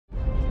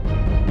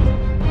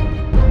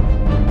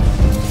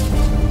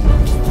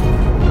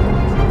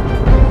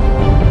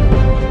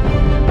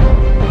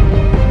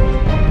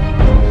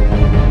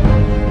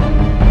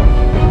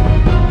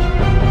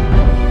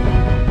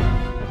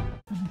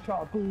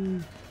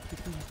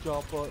Get to the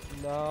chopper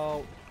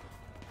now.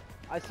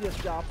 I see a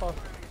chopper.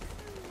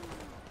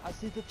 I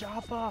see the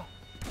chopper.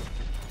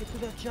 Get to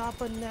the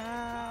chopper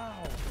now.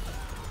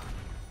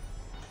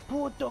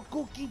 Put the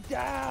cookie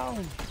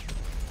down.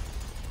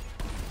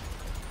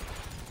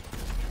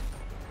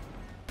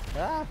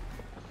 Ah!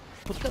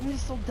 Put the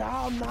missile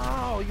down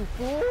now, you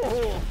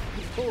fool!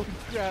 Holy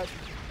crap!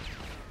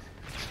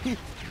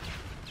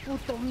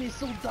 Put the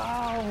missile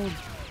down!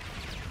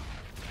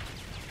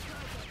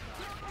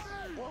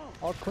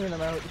 I'll clean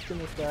them out. Just give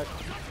me a sec.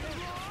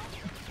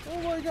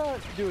 Oh my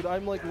god! Dude,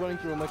 I'm like running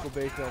through a Michael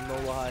Bay film, no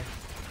lie.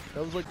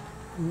 That was like...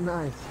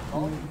 Nice.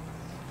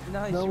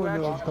 Nice, No you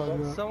one knows what I'm actually...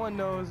 talking about. Someone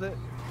knows it.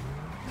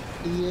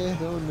 Yeah,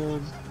 no one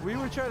knows. We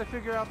were trying to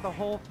figure out the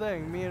whole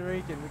thing, me and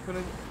Rican. We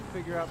couldn't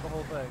figure out the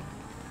whole thing.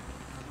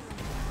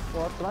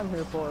 Well, that's what I'm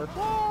here for.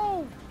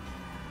 Whoa!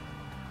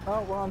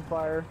 Oh, we're on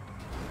fire.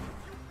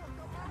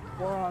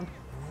 We're on.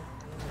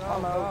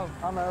 I'm out.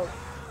 I'm out.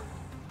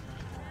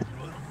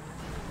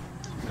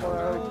 We're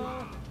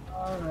out.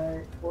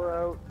 Alright, we're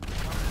out.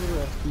 To the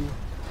rescue.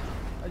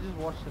 I just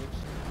watched it.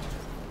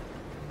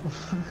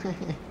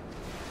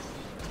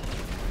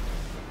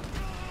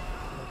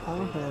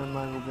 I'm a fan of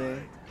Michael Bay.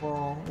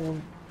 Well,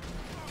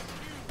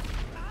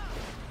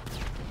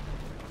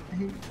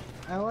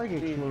 I like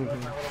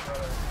explosions.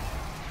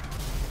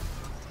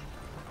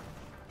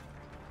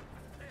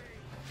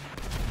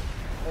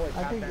 Holy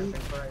I think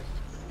dancing Christ.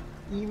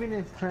 even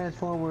if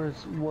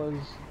Transformers was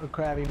a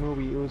crappy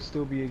movie, it would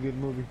still be a good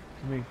movie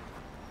to me.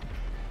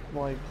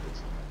 Like,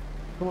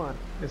 come on,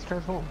 it's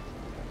Transformers.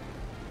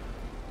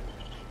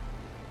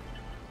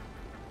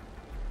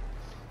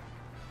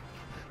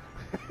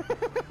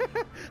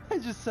 I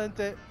just sent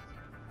it.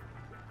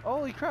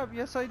 Holy crap,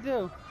 yes I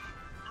do.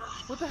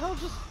 What the hell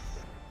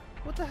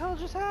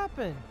just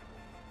happened?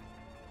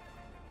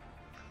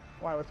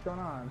 Why, what's going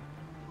on?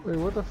 Wait,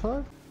 what the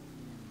fuck?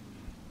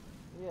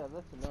 Yeah,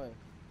 that's annoying.